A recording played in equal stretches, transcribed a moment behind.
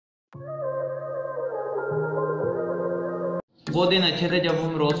वो दिन अच्छे थे जब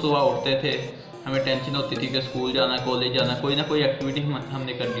हम रोज़ सुबह उठते थे, हमें टेंशन होती थी कि स्कूल जाना, कॉलेज जाना, कोई ना कोई एक्टिविटी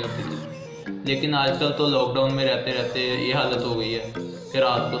हमने करनी होती थी। लेकिन आजकल तो लॉकडाउन में रहते रहते ये हालत हो गई है कि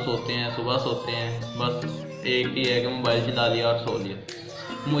रात को सोते हैं, सुबह सोते हैं, बस एक ही है कि मोबाइल चला लिया और सो लिया।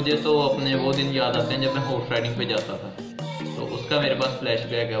 मुझे तो अपने वो दिन याद आते हैं जब मैं हॉर्स राइडिंग पे जाता था, तो उसका मेरे पास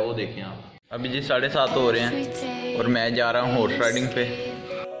फ्लैशबैक है, वो देखें आप। अभी जी 7:30 हो रहे हैं और मैं जा रहा हूँ हॉर्स राइडिंग पे।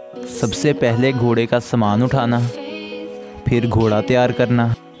 सबसे पहले घोड़े का सामान उठाना, फिर घोड़ा तैयार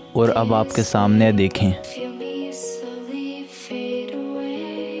करना, और अब आपके सामने देखें।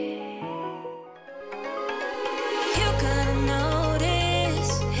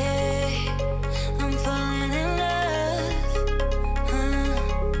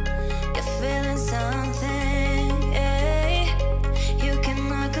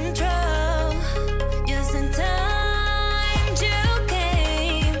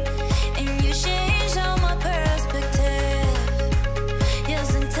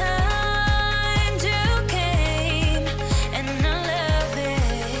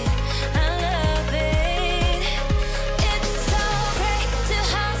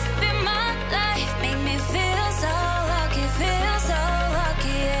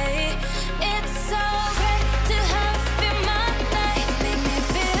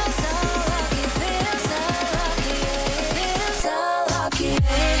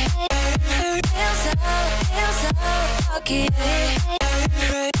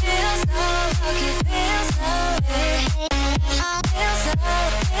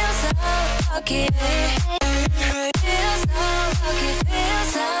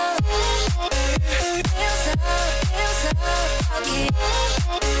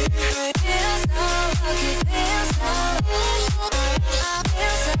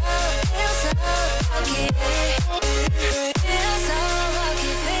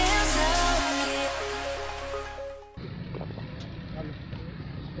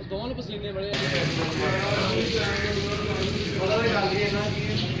 दोनों पसीने बड़े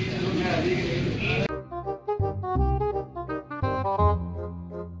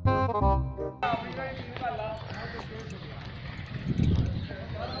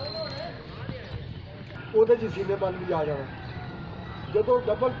ਉਹਦੇ 'ਚ ਸੀਨੇ ਬਣ ਵੀ ਆ ਜਾਣਾ। ਜਦੋਂ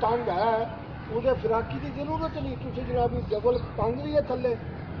ਡਬਲ ਟੰਗ ਹੈ ਉਹਦੇ ਫਿਰਾਕੀ ਦੀ ਜ਼ਰੂਰਤ ਨਹੀਂ, ਤੁਸੀਂ ਜਨਾਬ ਡਬਲ ਟੰਗ ਵੀ ਹੈ ਥੱਲੇ,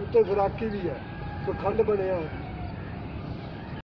 ਉੱਤੇ ਫਿਰਾਕੀ ਵੀ ਹੈ, ਪਖੰਡ ਬਣਿਆ।